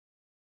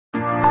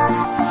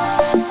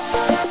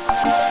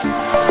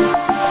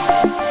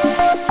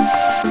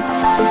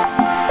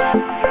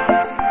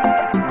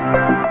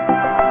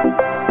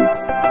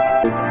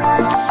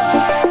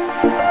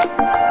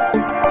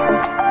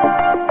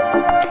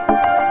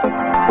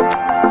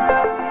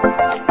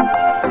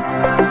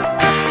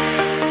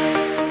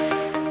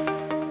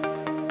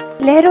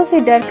लहरों से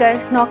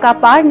डरकर नौका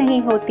पार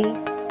नहीं होती,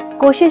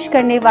 कोशिश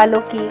करने वालों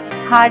की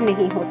हार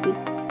नहीं होती.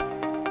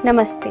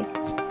 Namaste.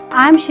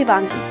 I am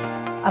Shivangi,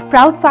 a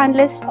proud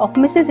finalist of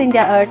Mrs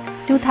India Earth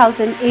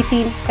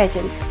 2018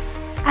 pageant.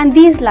 And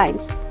these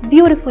lines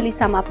beautifully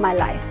sum up my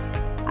life.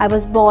 I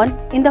was born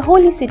in the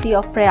holy city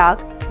of Prayag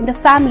in the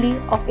family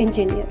of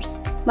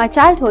engineers. My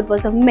childhood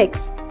was a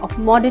mix of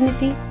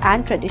modernity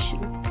and tradition.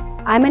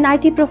 I am an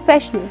IT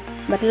professional,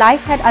 but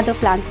life had other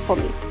plans for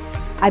me.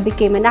 I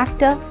became an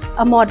actor,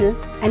 a model,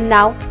 and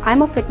now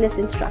I'm a fitness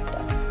instructor.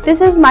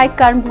 This is my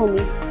Karm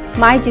Bhumi,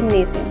 my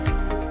gymnasium.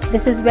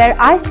 This is where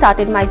I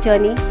started my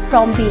journey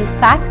from being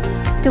fat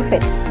to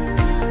fit.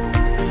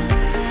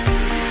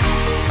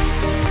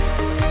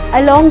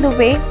 Along the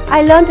way,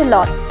 I learned a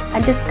lot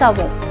and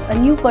discovered a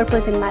new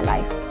purpose in my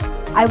life.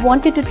 I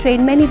wanted to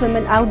train many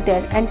women out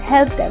there and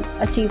help them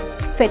achieve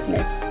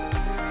fitness.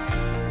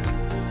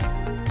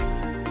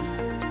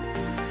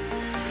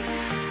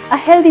 A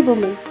healthy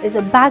woman is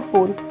a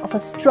backbone of a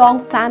strong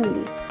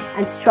family,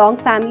 and strong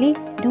family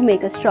do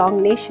make a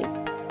strong nation.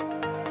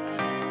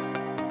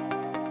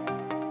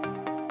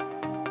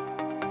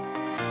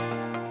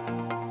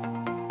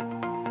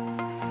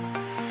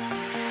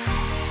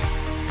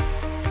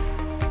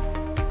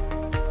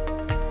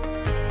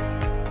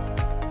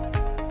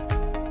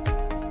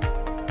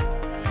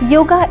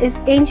 Yoga is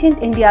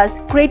ancient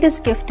India's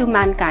greatest gift to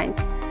mankind.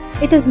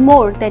 It is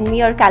more than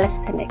mere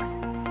calisthenics.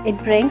 It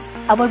brings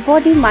our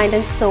body, mind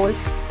and soul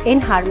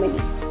in harmony.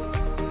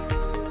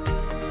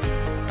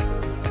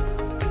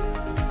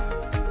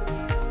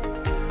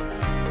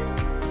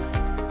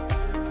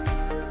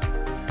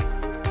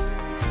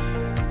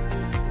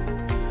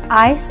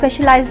 I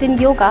specialized in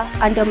yoga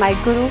under my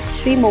guru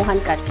Sri Mohan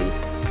Karti,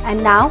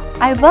 and now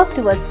I work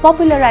towards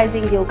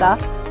popularizing yoga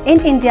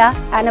in India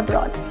and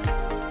abroad.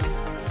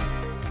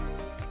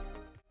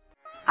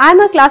 I am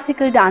a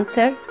classical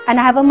dancer and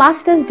I have a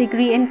master's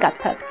degree in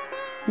Kathak.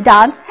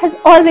 Dance has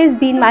always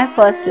been my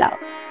first love.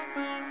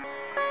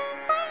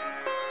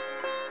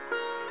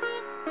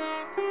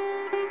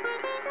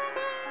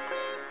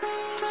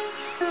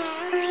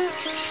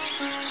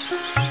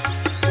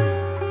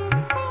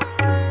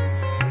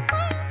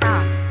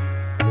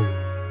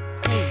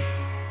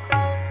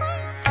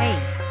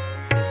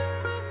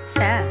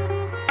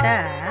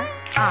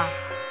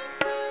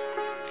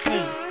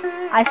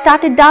 I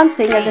started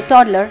dancing as a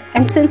toddler,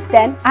 and since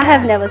then I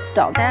have never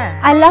stopped.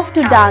 I love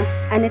to dance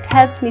and it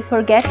helps me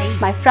forget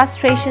my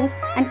frustrations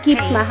and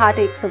keeps my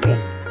heartaches away.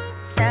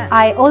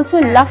 I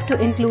also love to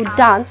include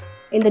dance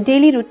in the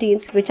daily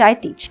routines which I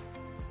teach.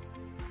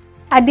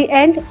 At the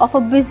end of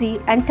a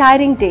busy and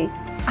tiring day,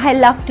 I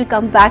love to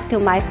come back to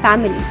my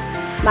family,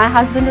 my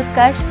husband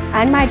Utkarsh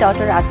and my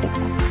daughter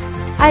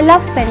Arpita. I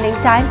love spending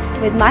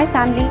time with my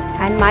family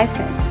and my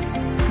friends.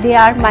 They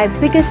are my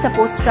biggest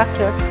support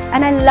structure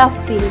and I love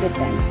being with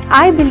them.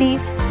 I believe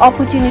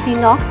opportunity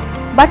knocks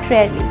but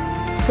rarely.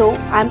 So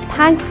I am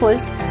thankful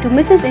to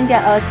Mrs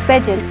India Earth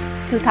Pageant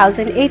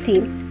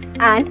 2018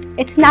 and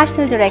its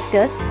national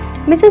directors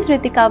Mrs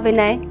Ritika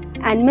Vinay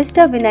and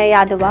Mr Vinay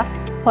Yadava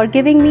for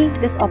giving me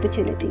this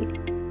opportunity.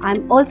 I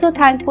am also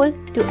thankful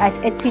to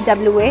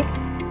HCWA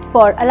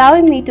for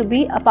allowing me to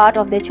be a part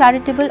of their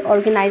charitable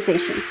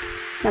organization.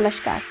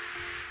 Namaskar.